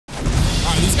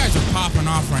popping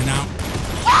off right now.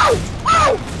 Oh!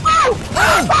 Oh! Oh!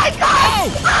 Oh my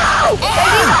God!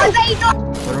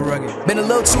 Oh! Been a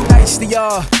little too nice to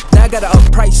y'all. Now I gotta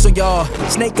up price on y'all.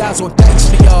 Snake eyes on dice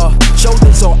for y'all.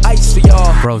 Shoulders on ice for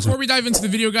y'all. Before we dive into the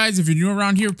video, guys, if you're new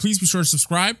around here, please be sure to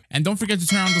subscribe. And don't forget to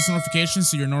turn on those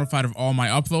notifications so you're notified of all my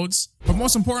uploads. But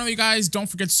most importantly, guys, don't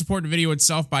forget to support the video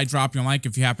itself by dropping a like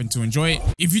if you happen to enjoy it.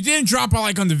 If you didn't drop a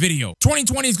like on the video,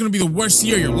 2020 is going to be the worst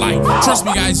year of your life. Trust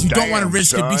me, guys, you don't want to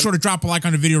risk it. Be sure to drop a like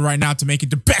on the video right now to make it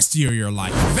the best year of your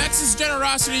life. Vex's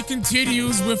generosity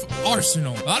continues with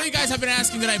Arsenal. A lot of you guys have been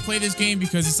asking that I play this game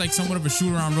because it's like somewhat of a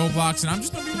shooter on Roblox, and I'm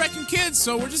just going to be wrecking kids,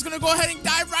 so we're just going to go ahead and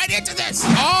dive right into this.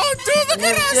 Oh, dude, look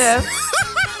at us!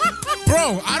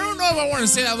 Bro, I don't know if I want to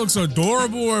say that looks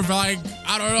adorable or if like,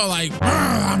 I don't know, like,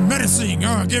 I'm menacing,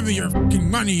 give me your fucking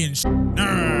money and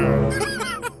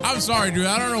I'm sorry, dude.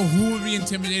 I don't know who would be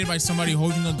intimidated by somebody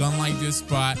holding a gun like this,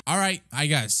 but all right, I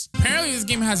guess. Apparently this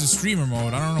game has a streamer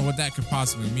mode. I don't know what that could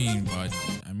possibly mean, but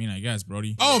I mean, I guess,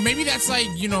 Brody. Oh, maybe that's like,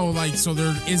 you know, like, so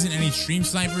there isn't any stream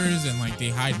snipers and like they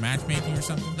hide matchmaking or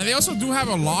something. Now they also do have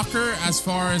a locker as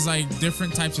far as like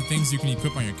different types of things you can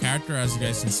equip on your character, as you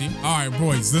guys can see. All right,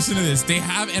 boys, listen to this. They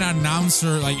have an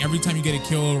announcer like every time you get a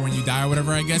kill or when you die or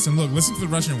whatever, I guess. And look, listen to the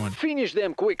Russian one. Finish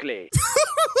them quickly.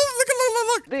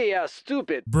 Look. They are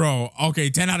stupid. Bro, okay,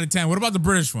 10 out of 10. What about the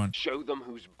British one? Show them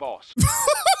who's boss.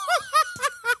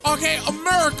 Okay,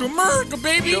 America,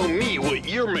 baby. Show me what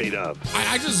you're made of.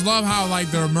 I just love how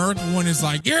like the American one is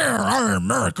like, yeah,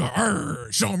 America,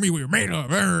 show me what you're made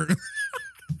of.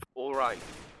 All right,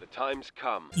 the time's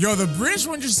come. Yo, the British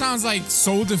one just sounds like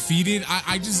so defeated.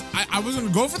 I was gonna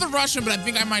go for the Russian, but I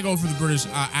think I might go for the British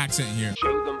accent here.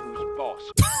 Show them who's boss.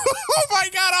 Oh my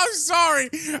God, I'm sorry.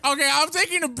 Okay, I'm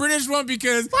taking the British one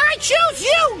because I choose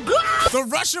you, God! The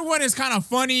Russian one is kind of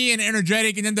funny and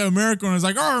energetic, and then the American one is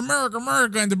like, oh,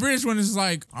 America, and the British one is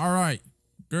like, all right,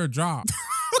 good job.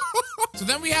 So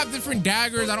then we have different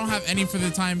daggers. I don't have any for the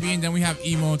time being. Then we have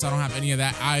emotes. I don't have any of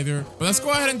that either. But let's go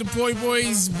ahead and deploy,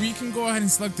 boys. We can go ahead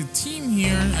and select a team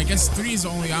here. I guess 3 is the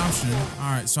only option.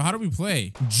 All right, so how do we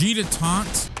play? G to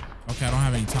taunt. Okay, I don't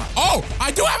have any taunt. Oh,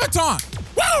 I do have a taunt.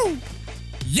 Woo!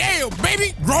 Yeah,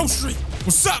 baby. Grocery.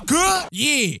 What's up, good?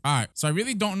 Yeah. All right, so I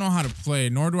really don't know how to play,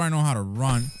 nor do I know how to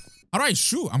run. How do I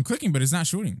shoot? I'm clicking, but it's not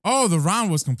shooting. Oh, the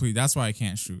round was complete. That's why I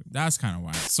can't shoot. That's kind of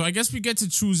why. So I guess we get to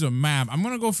choose a map. I'm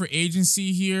going to go for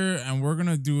agency here, and we're going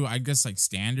to do, I guess, like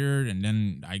standard, and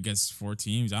then I guess 4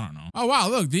 teams. I don't know. Oh, wow.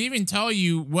 Look, they even tell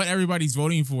you what everybody's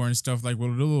voting for and stuff, like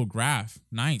with a little graph.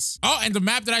 Nice. Oh, and the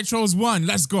map that I chose won.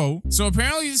 Let's go. So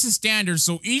apparently this is standard.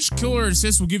 So each kill or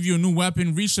assist will give you a new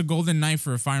weapon. Reach the golden knife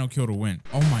for a final kill to win.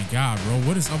 Oh my God, bro.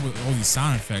 What is up with all these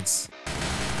sound effects?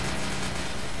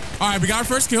 All right, we got our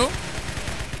first kill.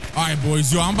 All right,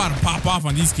 boys. Yo, I'm about to pop off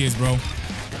on these kids, bro.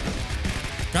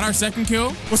 Got our second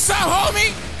kill. What's up,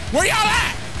 homie? Where y'all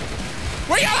at?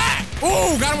 Where y'all at?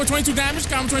 Ooh, got him with 22 damage.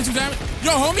 Got him with 22 damage. Yo,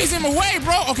 homie's in my way,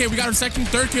 bro. Okay, we got our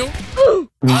third kill. Oh,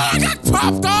 I got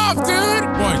popped off, dude.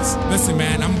 Boys, listen,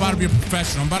 man. I'm about to be a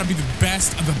professional. I'm about to be the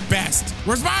best of the best.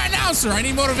 Where's my announcer? I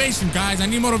need motivation, guys. I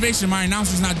need motivation. My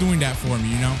announcer's not doing that for me,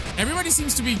 you know? Everybody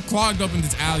seems to be clogged up in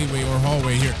this alleyway or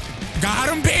hallway here. Got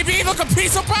him, baby. Look, a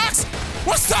pizza box.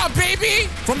 What's up, baby?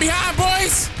 From behind,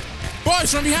 boys.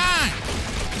 Boys, from behind.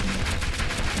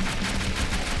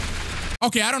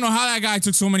 Okay, I don't know how that guy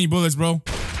took so many bullets, bro.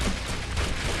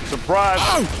 Surprise.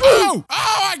 Oh,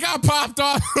 I got popped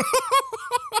off.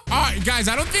 All right, guys,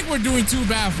 I don't think we're doing too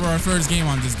bad for our first game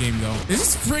on this game, though. This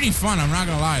is pretty fun. I'm not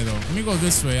going to lie, though. Let me go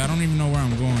this way. I don't even know where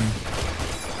I'm going.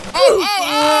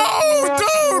 Oh,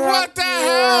 dude, what the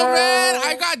hell, man?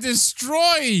 I got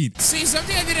destroyed. See,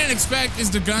 something I didn't expect is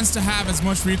the guns to have as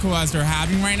much recoil as they're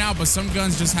having right now, but some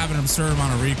guns just have an absurd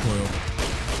amount of recoil.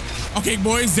 Okay,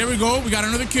 boys, there we go. We got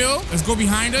another kill. Let's go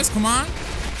behind us. Come on.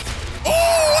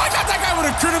 Oh, I got that guy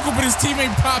with a critical, but his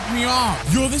teammate popped me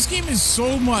off. Yo, this game is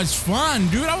so much fun,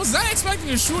 dude. I was not expecting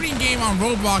a shooting game on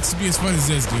Roblox to be as fun as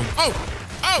this, dude. Oh,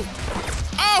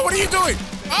 what are you doing?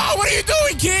 Oh, what are you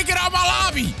doing, kid? Get out of my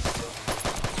lobby.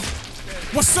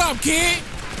 What's up, kid?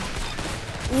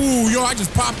 Ooh, yo, I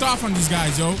just popped off on these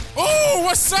guys, yo. Ooh,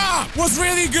 what's up? What's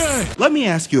really good? Let me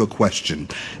ask you a question.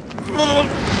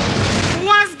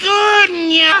 What's good,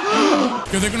 yeah?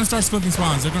 Yo, they're gonna start flipping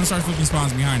spawns. They're gonna start flipping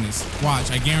spawns behind us.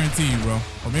 Watch, I guarantee you, bro.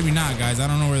 Or maybe not, guys. I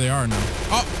don't know where they are now.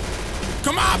 Oh,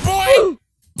 come on, boy!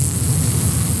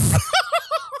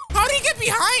 How did he get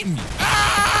behind me?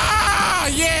 Ah,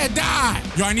 yeah, die.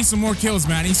 Yo, I need some more kills,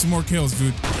 man. I need some more kills,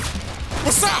 dude.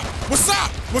 What's up? What's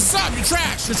up? What's up? You're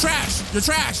trash. You're trash. You're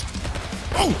trash.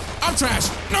 Oh, I'm trash.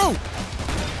 No.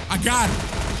 I got him.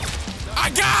 I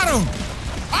got him.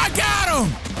 I got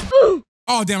him.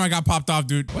 Oh, Oh, damn, I got popped off,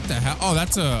 dude. What the hell? Oh,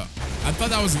 that's a... I thought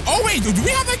that was... Oh, wait, dude, do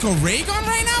we have like a ray gun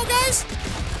right now, guys?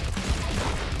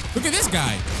 Look at this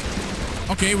guy.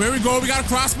 Okay, where we go? We got a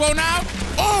crossbow now.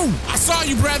 Oh, I saw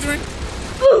you, brethren.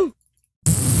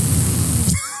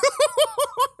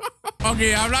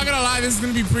 Okay, I'm not gonna lie, this is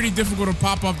gonna be pretty difficult to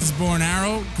pop off this bow and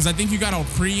arrow because I think you gotta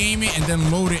pre-aim it and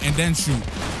then load it and then shoot.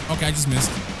 Okay, I just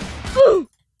missed.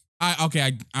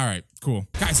 All right, cool.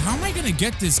 Guys, how am I gonna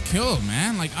get this kill,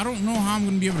 man? Like, I don't know how I'm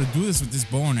gonna be able to do this with this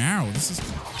bow and arrow. This is...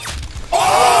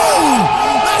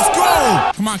 Oh! Let's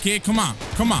go! Come on, kid, come on,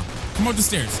 come on. Come up the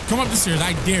stairs, come up the stairs,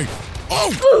 I dare you.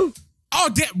 Oh! Oh,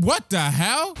 what the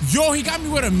hell? Yo, he got me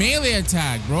with a melee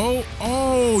attack, bro.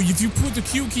 Oh, if you put the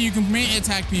Q key, you can melee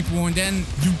attack people and then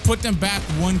you put them back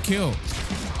 1 kill.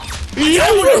 Yeah,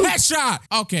 with a headshot.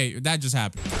 Okay, that just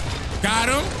happened. Got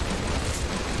him.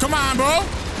 Come on, bro.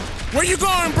 Where you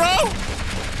going, bro?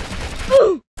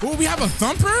 Oh, we have a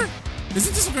thumper?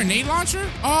 Isn't this a grenade launcher?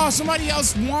 Oh, somebody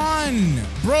else won.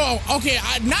 Bro, okay,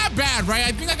 not bad, right?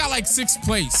 I think I got like 6th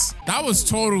place. That was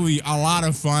totally a lot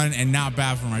of fun and not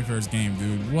bad for my first game,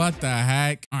 dude. What the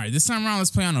heck? All right, this time around, let's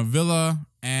play on a villa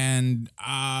and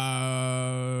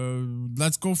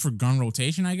let's go for gun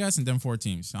rotation, I guess, and then 4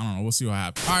 teams. I don't know, we'll see what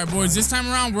happens. All right, boys, this time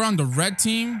around, we're on the red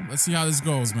team. Let's see how this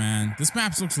goes, man. This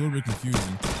map looks a little bit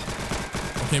confusing.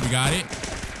 Okay, we got it.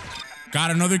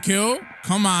 Got another kill.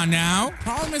 Come on now.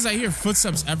 Problem is I hear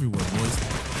footsteps everywhere, boys.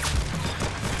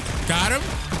 Got him.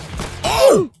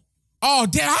 Oh! Oh,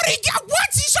 damn. How did he get... What?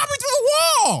 He shot me through the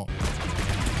wall.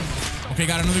 Okay,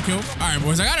 got another kill. All right,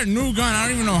 boys. I got a new gun. I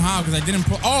don't even know how because I didn't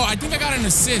pull... Oh, I think I got an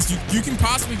assist. You can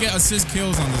possibly get assist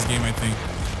kills on this game, I think.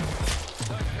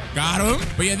 Got him.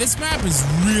 But yeah, this map is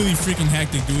really freaking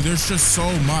hectic, dude. There's just so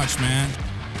much, man.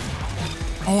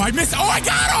 Oh, I missed. Oh, I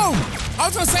got him. I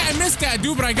was gonna say I missed that,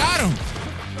 dude, but I got him.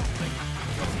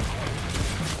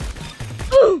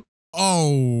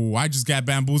 Oh, I just got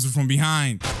bamboozled from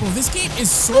behind. Bro, this game is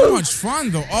so much fun,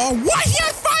 though. Oh, what? He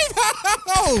had 5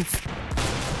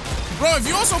 health. Bro, if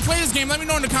you also play this game, let me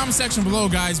know in the comment section below,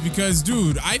 guys, because,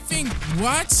 dude, I think,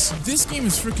 what? This game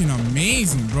is freaking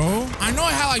amazing, bro. I know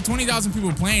I had like 20,000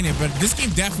 people playing it, but this game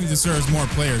definitely deserves more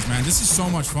players, man. This is so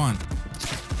much fun.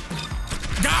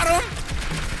 Got him.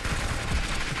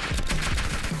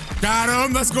 Got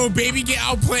him. Let's go, baby. Get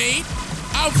outplayed.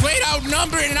 Outplayed,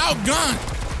 outnumbered, and outgunned.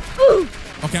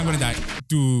 Okay, I'm gonna die.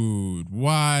 Dude,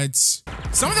 what?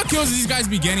 Some of the kills these guys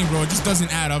be getting, bro, it just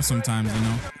doesn't add up sometimes, you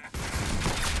know?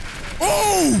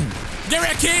 Oh! Get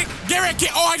wrecked, kid! Get wrecked,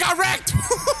 kid! Oh, I got wrecked!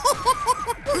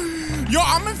 Yo,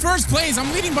 I'm in 1st place.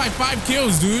 I'm leading by 5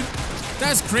 kills, dude.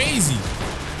 That's crazy.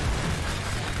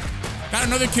 Got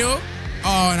another kill.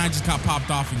 Oh, and I just got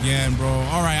popped off again, bro.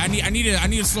 All right, I need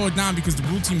to slow it down because the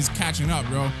blue team is catching up,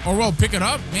 bro. Or we'll pick it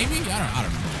up, maybe? I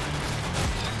don't know.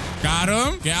 Got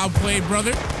him. Get outplayed,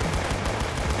 brother.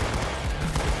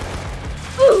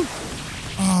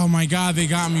 Oh my God, they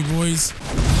got me, boys.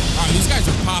 All right, these guys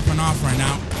are popping off right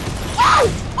now. Oh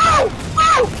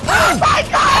my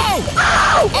God!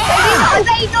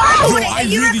 Yo, I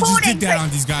really just did that on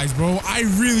these guys, bro. I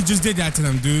really just did that to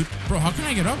them, dude. Bro, how can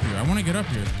I get up here? I want to get up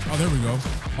here. Oh, there we go.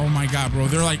 Oh my God, bro.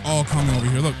 They're like all coming over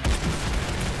here. Look.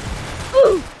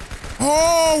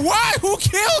 Oh, what? Who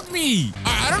killed me?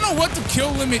 I don't know what the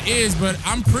kill limit is, but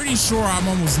I'm pretty sure I'm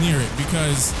almost near it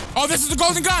because... Oh, this is the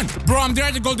golden gun. Bro, I'm there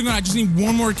at the golden gun. I just need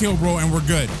 1 more kill, bro, and we're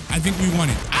good. I think we won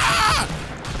it. Ah!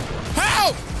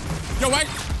 Help! Yo, what?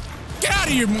 Get out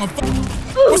of here,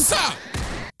 motherfucker. What's up?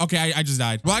 Okay, I just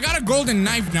died. Well, I got a golden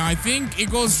knife now. I think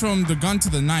it goes from the gun to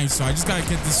the knife, so I just gotta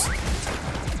get this...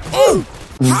 Oh!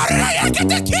 How did I get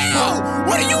the kill?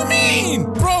 What do you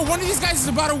mean? Bro, one of these guys is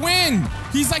about to win.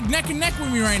 He's like neck and neck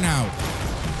with me right now.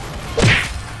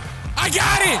 I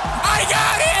got it! I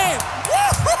got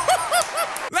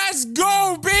it! Let's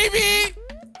go, baby!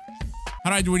 How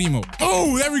do I do an emote?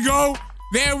 Oh, there we go.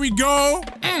 There we go.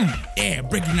 Yeah,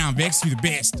 break it down, Vex. You the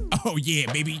best. Oh,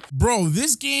 yeah, baby. Bro,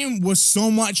 this game was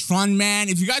so much fun, man.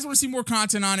 If you guys want to see more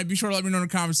content on it, be sure to let me know in the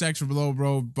comment section below,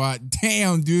 bro. But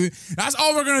damn, dude. That's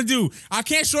all we're going to do. I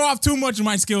can't show off too much of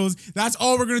my skills. That's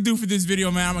all we're going to do for this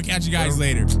video, man. I'm going to catch you guys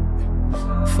later.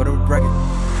 For the record.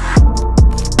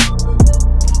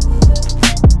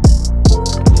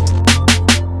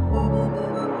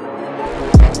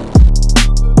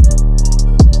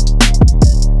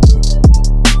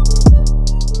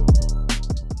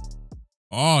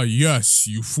 Ah, yes,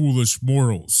 you foolish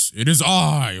mortals. It is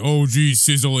I, OG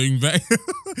Sizzling Vex.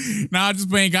 Nah, I'm just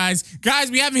playing, guys.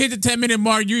 Guys, we haven't hit the 10-minute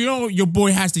mark. You know your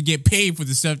boy has to get paid for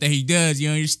the stuff that he does. You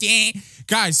understand?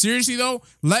 Guys, seriously though,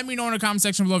 let me know in the comment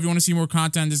section below if you want to see more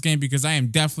content in this game, because I am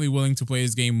definitely willing to play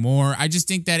this game more. I just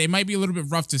think that it might be a little bit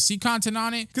rough to see content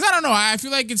on it, because I don't know. I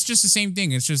feel like it's just the same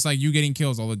thing. It's just like you getting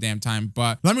kills all the damn time.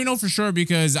 But let me know for sure,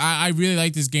 because I really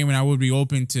like this game and I would be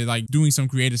open to like doing some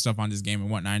creative stuff on this game and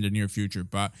whatnot in the near future.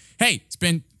 But hey, it's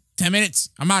been 10 minutes.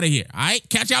 I'm out of here. All right,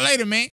 catch y'all later, man.